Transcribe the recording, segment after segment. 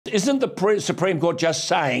Isn't the Supreme Court just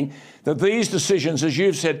saying that these decisions, as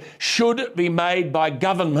you've said, should be made by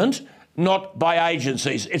government, not by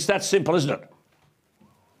agencies? It's that simple, isn't it?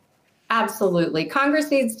 Absolutely.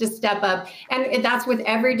 Congress needs to step up. And that's with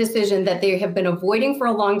every decision that they have been avoiding for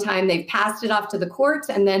a long time. They've passed it off to the courts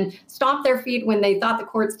and then stomped their feet when they thought the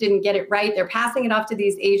courts didn't get it right. They're passing it off to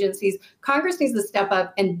these agencies. Congress needs to step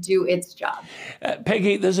up and do its job.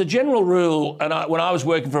 Peggy, there's a general rule, and when I was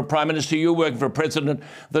working for a prime minister, you were working for a president,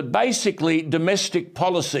 that basically domestic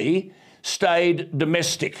policy stayed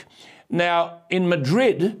domestic. Now, in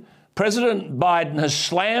Madrid, President Biden has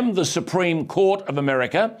slammed the Supreme Court of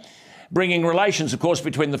America, bringing relations, of course,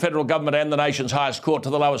 between the federal government and the nation's highest court to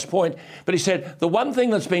the lowest point. But he said the one thing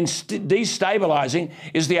that's been destabilising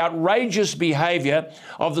is the outrageous behaviour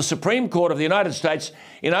of the Supreme Court of the United States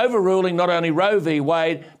in overruling not only Roe v.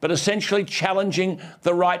 Wade, but essentially challenging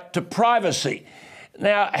the right to privacy.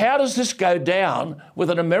 Now, how does this go down with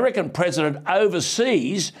an American president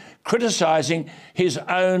overseas criticising his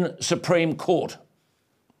own Supreme Court?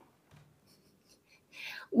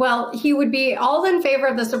 Well, he would be all in favor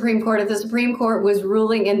of the Supreme Court if the Supreme Court was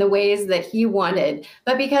ruling in the ways that he wanted.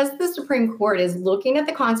 But because the Supreme Court is looking at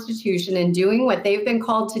the Constitution and doing what they've been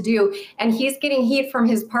called to do, and he's getting heat from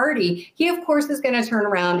his party, he, of course, is going to turn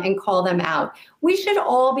around and call them out. We should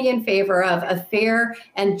all be in favor of a fair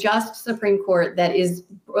and just Supreme Court that is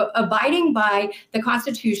abiding by the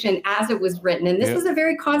Constitution as it was written. And this is a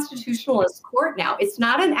very constitutionalist court now. It's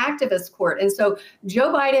not an activist court. And so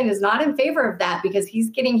Joe Biden is not in favor of that because he's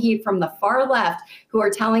getting heat from the far left who are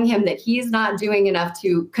telling him that he's not doing enough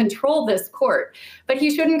to control this court. But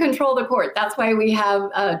he shouldn't control the court. That's why we have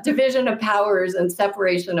a division of powers and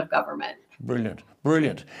separation of government. Brilliant.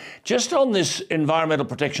 Brilliant. Just on this Environmental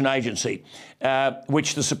Protection Agency,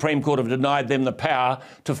 which the Supreme Court have denied them the power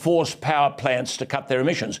to force power plants to cut their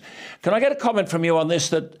emissions. Can I get a comment from you on this,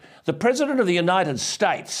 that the President of the United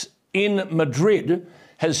States in Madrid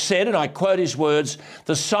has said, and I quote his words,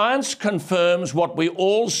 "The science confirms what we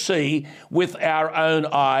all see with our own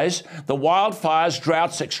eyes. The wildfires,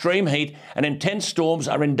 droughts, extreme heat and intense storms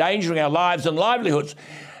are endangering our lives and livelihoods."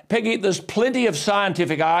 Peggy, there's plenty of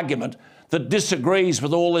scientific argument that disagrees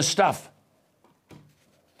with all this stuff.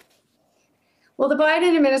 Well, the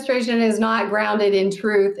Biden administration is not grounded in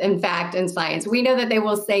truth and fact and science. We know that they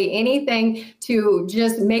will say anything to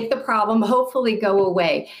just make the problem hopefully go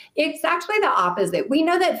away. It's actually the opposite. We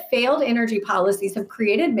know that failed energy policies have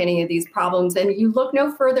created many of these problems. And you look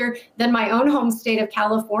no further than my own home state of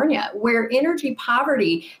California, where energy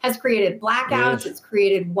poverty has created blackouts, it's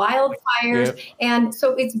created wildfires. And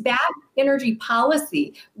so it's bad energy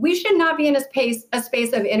policy. We should not be in a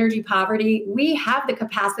space of energy poverty. We have the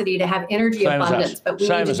capacity to have energy abundance, but we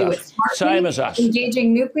need to do it smartly. Same as us.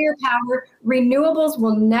 Engaging nuclear power. Renewables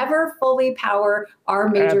will never fully power our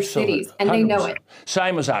major cities, and 100%. They know it.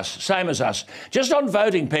 Same as us. Same as us. Just on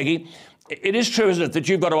voting, Peggy, it is true, isn't it, that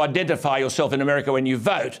you've got to identify yourself in America when you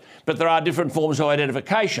vote, but there are different forms of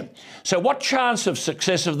identification. So what chance of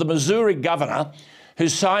success of the Missouri governor who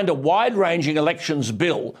signed a wide-ranging elections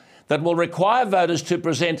bill that will require voters to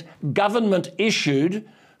present government-issued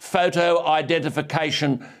photo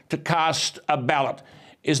identification to cast a ballot?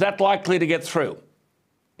 Is that likely to get through?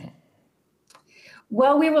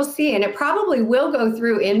 Well, we will see, and it probably will go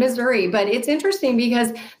through in Missouri, but it's interesting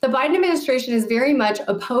because the Biden administration is very much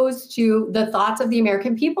opposed to the thoughts of the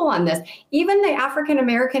American people on this. Even the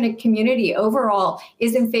African-American community overall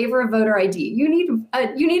is in favor of voter ID. You need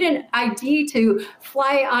an ID to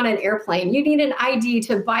fly on an airplane. You need an ID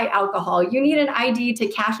to buy alcohol. You need an ID to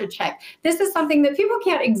cash a check. This is something that people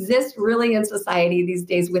can't exist really in society these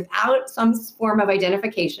days without some form of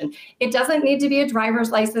identification. It doesn't need to be a driver's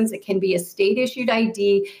license. It can be a state-issued ID.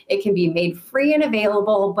 It can be made free and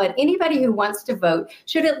available, but anybody who wants to vote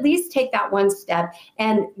should at least take that one step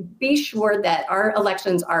and be sure that our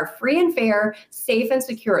elections are free and fair, safe and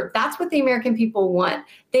secure. That's what the American people want.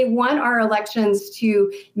 They want our elections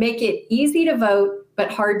to make it easy to vote,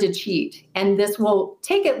 but hard to cheat. And this will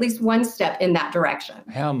take at least one step in that direction.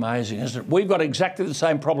 How amazing, isn't it? We've got exactly the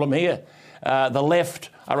same problem here. The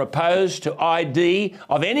left are opposed to ID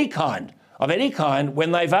of any kind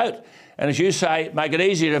when they vote. And as you say, make it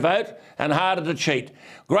easier to vote and harder to cheat.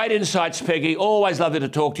 Great insights, Peggy. Always lovely to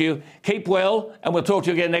talk to you. Keep well, and we'll talk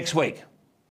to you again next week.